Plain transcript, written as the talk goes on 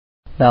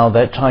Now,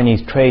 that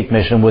Chinese trade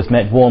mission was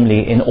met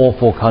warmly in all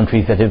 4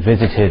 countries that it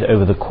visited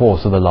over the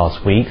course of the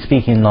last week.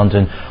 Speaking in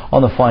London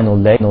on the final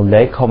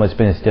leg, Commerce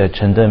Minister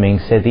Chen Deming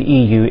said the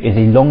EU is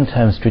a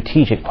long-term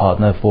strategic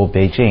partner for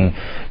Beijing.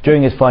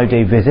 During his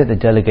 5-day visit, the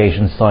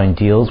delegation signed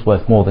deals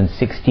worth more than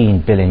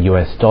 $16 billion.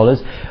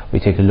 We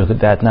take a look at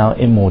that now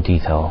in more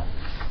detail.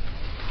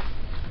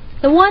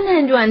 The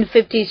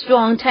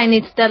 150-strong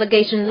Chinese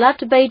delegation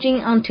left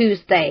Beijing on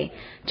Tuesday.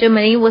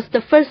 Germany was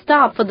the first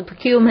stop for the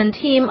procurement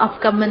team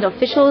of government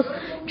officials,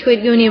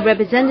 trade union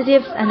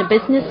representatives and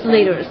business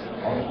leaders.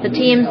 The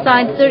team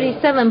signed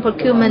 37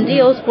 procurement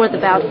deals worth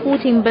about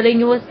 $14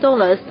 billion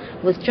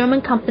with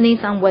German companies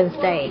on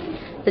Wednesday.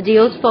 The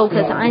deals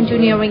focus on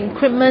engineering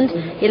equipment,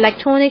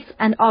 electronics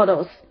and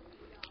autos.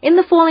 In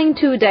the following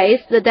 2 days,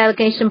 the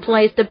delegation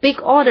placed the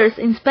big orders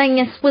in Spain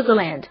and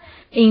Switzerland.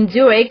 In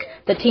Zurich,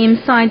 the team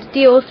signed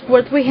deals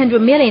worth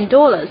 $300 million,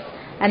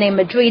 and in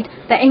Madrid,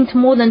 they inked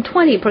more than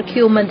 20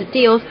 procurement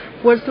deals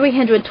worth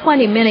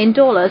 $320 million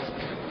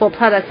for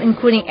products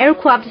including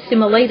aircraft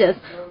simulators,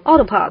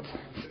 auto parts,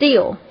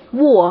 steel,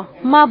 wool,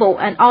 marble,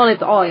 and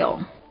olive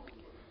oil.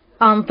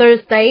 On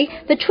Thursday,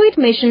 the trade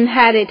mission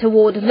headed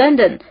toward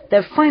London,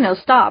 their final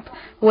stop,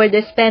 where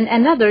they spent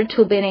another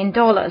 $2 billion.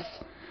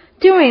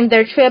 During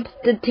their trip,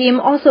 the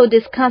team also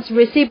discussed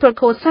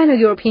reciprocal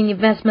Sino-European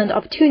investment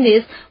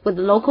opportunities with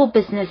local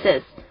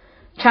businesses.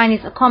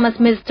 Chinese Commerce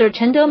Minister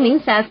Chen Deming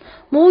says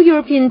more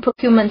European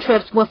procurement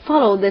trips will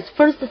follow this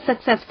first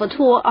successful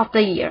tour of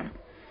the year.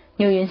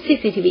 New Yun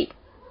CCTV.